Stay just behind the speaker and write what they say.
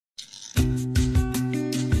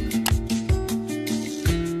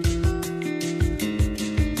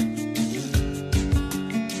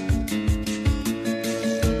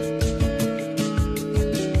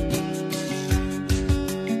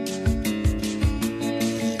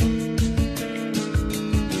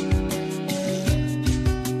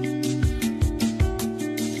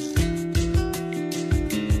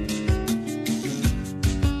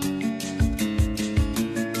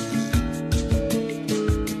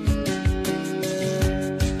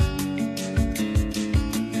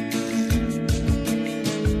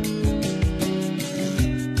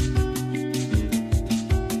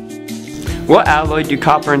What alloy do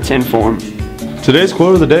copper and tin form? Today's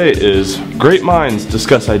quote of the day is, "Great minds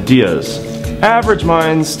discuss ideas. Average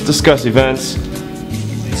minds discuss events.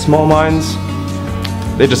 Small minds,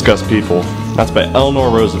 they discuss people." That's by Eleanor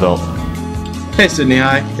Roosevelt. Hey Sydney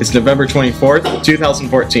High, it's November 24th,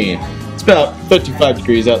 2014. It's about 55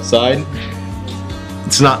 degrees outside.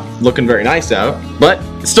 It's not looking very nice out, but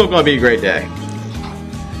it's still going to be a great day.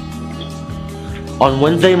 On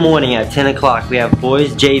Wednesday morning at 10 o'clock, we have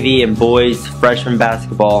boys JV and boys freshman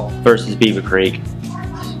basketball versus Beaver Creek.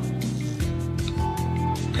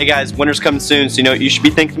 Hey guys, winter's coming soon, so you know what you should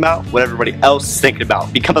be thinking about? What everybody else is thinking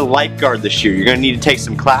about. Become a lifeguard this year. You're going to need to take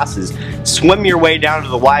some classes. Swim your way down to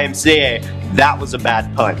the YMCA. That was a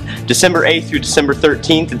bad pun. December 8th through December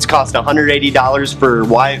 13th, it's cost $180 for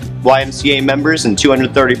YMCA members and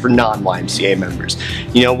 $230 for non-YMCA members.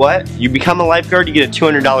 You know what? You become a lifeguard, you get a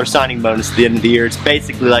 $200 signing bonus at the end of the year. It's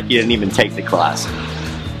basically like you didn't even take the class.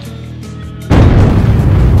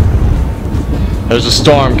 There's a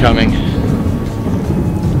storm coming.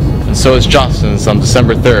 And so is Johnston's on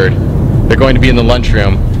December 3rd. They're going to be in the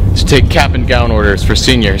lunchroom to take cap and gown orders for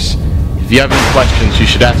seniors. If you have any questions, you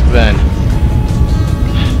should ask then.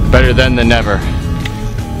 Better then than never.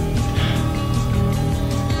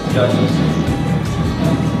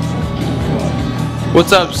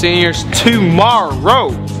 What's up, seniors?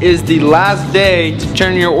 Tomorrow is the last day to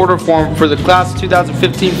turn in your order form for the class of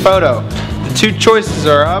 2015 photo. The two choices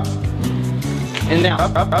are up and down.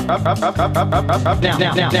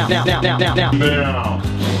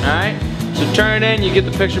 Alright? So turn it in, you get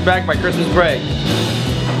the picture back by Christmas break.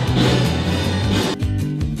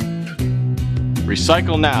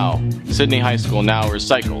 Recycle now. Sydney High School now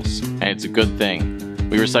recycles, and it's a good thing.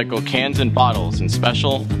 We recycle cans and bottles in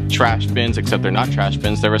special trash bins, except they're not trash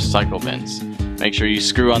bins, they're recycle bins. Make sure you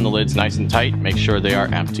screw on the lids nice and tight, make sure they are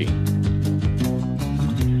empty.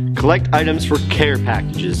 Collect items for care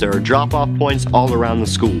packages. There are drop-off points all around the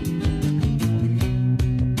school.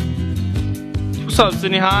 What's up,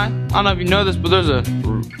 Sydney High? I don't know if you know this, but there's a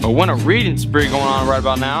winter reading spree going on right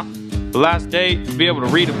about now. The last day to be able to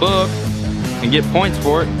read a book and get points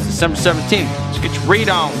for it is December 17th. So get your read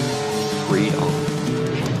on. Read on.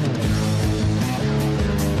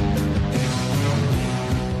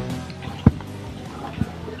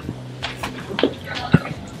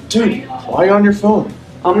 Dude, why are you on your phone?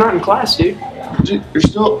 I'm not in class, dude. Dude,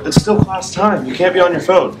 it's still class time. You can't be on your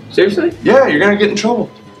phone. Seriously? Yeah, you're gonna get in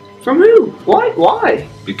trouble. From who? What? Why?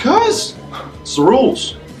 Because it's the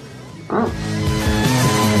rules. Oh.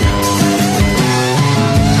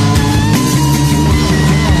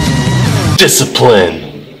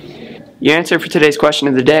 Discipline. Your answer for today's question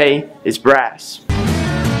of the day is brass.